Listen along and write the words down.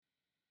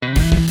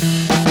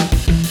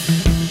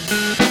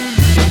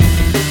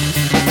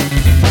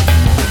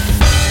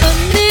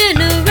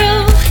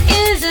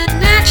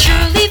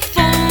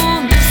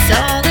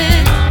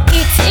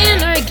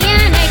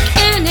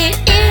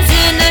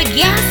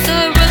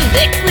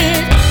liquid.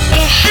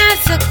 It has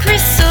a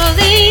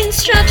crystalline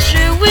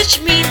structure,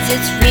 which means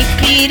it's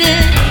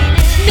repeated.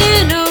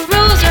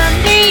 Minerals are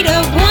made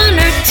of one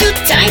or two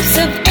types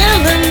of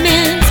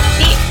elements.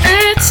 The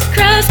Earth's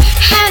crust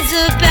has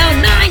about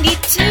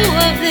 92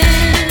 of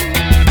them.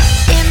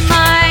 In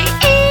my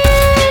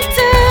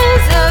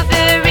answers are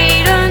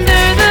buried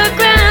under the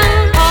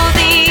ground. All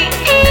the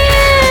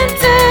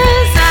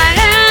answers I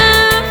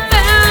have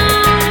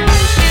found.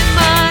 In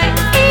my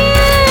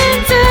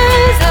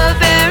answers are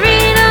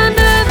buried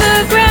under the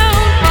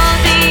ground. All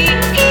the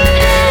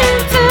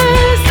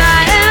answers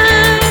I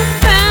have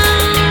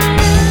found.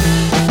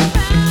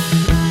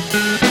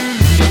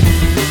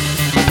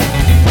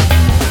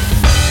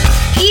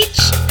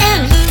 Each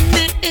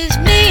element is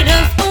made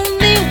of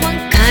only one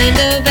kind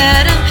of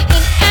atom.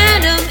 An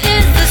atom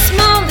is the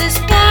smallest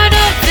part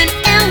of an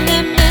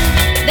element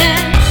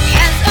that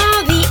has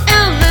all the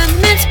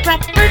elements'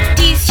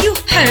 properties. You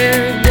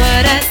heard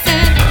what I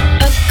said.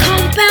 A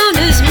compound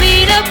is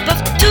made up of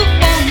two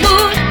or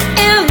more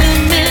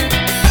elements.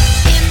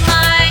 In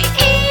my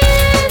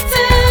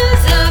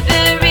answers are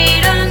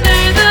buried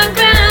under the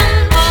ground.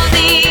 All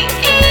the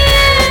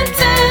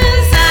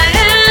answers I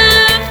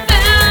have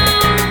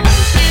found.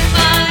 In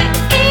my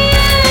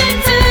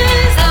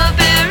answers are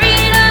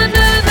buried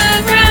under the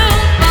ground.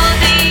 All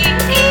the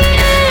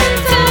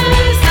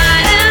answers I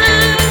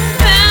have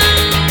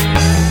found.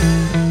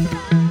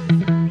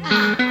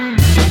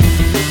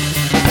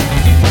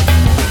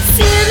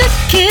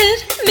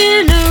 Silicate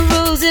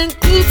minerals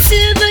include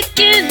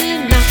silicon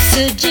and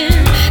oxygen.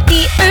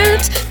 The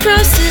Earth's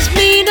crust is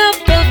made up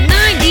of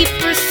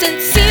 90%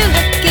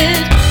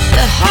 silicate.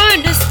 The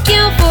hardness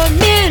scale for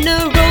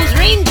minerals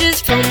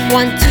ranges from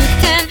 1 to